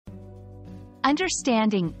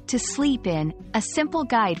Understanding to sleep in, a simple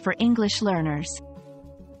guide for English learners.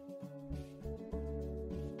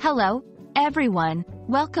 Hello, everyone.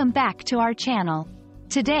 Welcome back to our channel.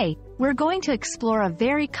 Today, we're going to explore a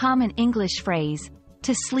very common English phrase,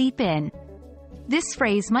 to sleep in. This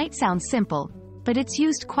phrase might sound simple, but it's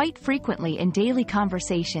used quite frequently in daily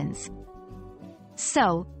conversations.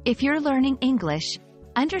 So, if you're learning English,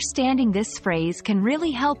 understanding this phrase can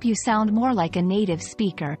really help you sound more like a native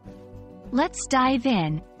speaker. Let's dive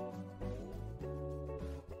in.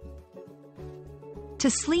 To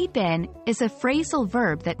sleep in is a phrasal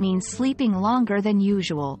verb that means sleeping longer than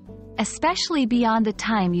usual, especially beyond the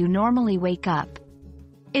time you normally wake up.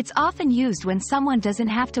 It's often used when someone doesn't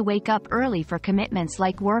have to wake up early for commitments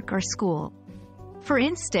like work or school. For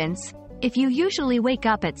instance, if you usually wake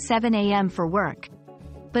up at 7 a.m. for work,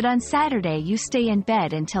 but on Saturday you stay in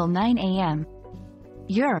bed until 9 a.m.,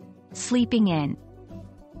 you're sleeping in.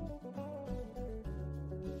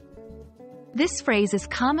 This phrase is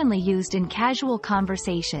commonly used in casual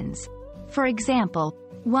conversations. For example,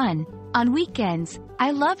 1. On weekends,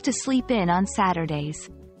 I love to sleep in on Saturdays.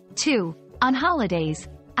 2. On holidays,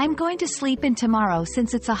 I'm going to sleep in tomorrow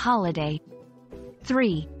since it's a holiday.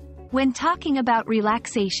 3. When talking about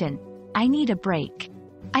relaxation, I need a break.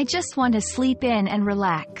 I just want to sleep in and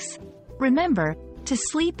relax. Remember, to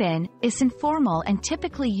sleep in is informal and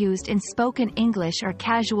typically used in spoken English or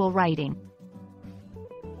casual writing.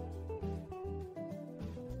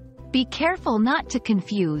 Be careful not to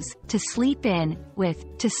confuse to sleep in with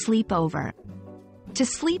to sleep over. To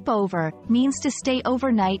sleep over means to stay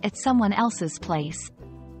overnight at someone else's place.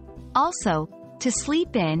 Also, to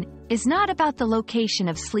sleep in is not about the location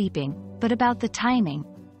of sleeping, but about the timing.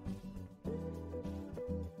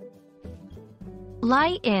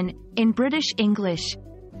 Lie in British English,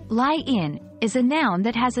 lie in is a noun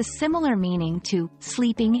that has a similar meaning to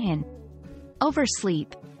sleeping in.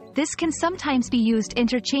 Oversleep. This can sometimes be used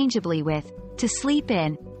interchangeably with to sleep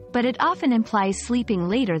in, but it often implies sleeping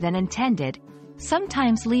later than intended,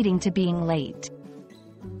 sometimes leading to being late.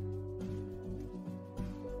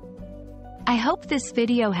 I hope this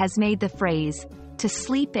video has made the phrase, to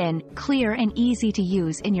sleep in, clear and easy to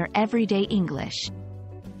use in your everyday English.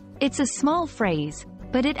 It's a small phrase,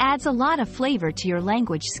 but it adds a lot of flavor to your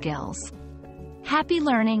language skills. Happy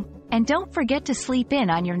learning, and don't forget to sleep in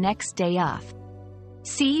on your next day off.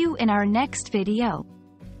 See you in our next video.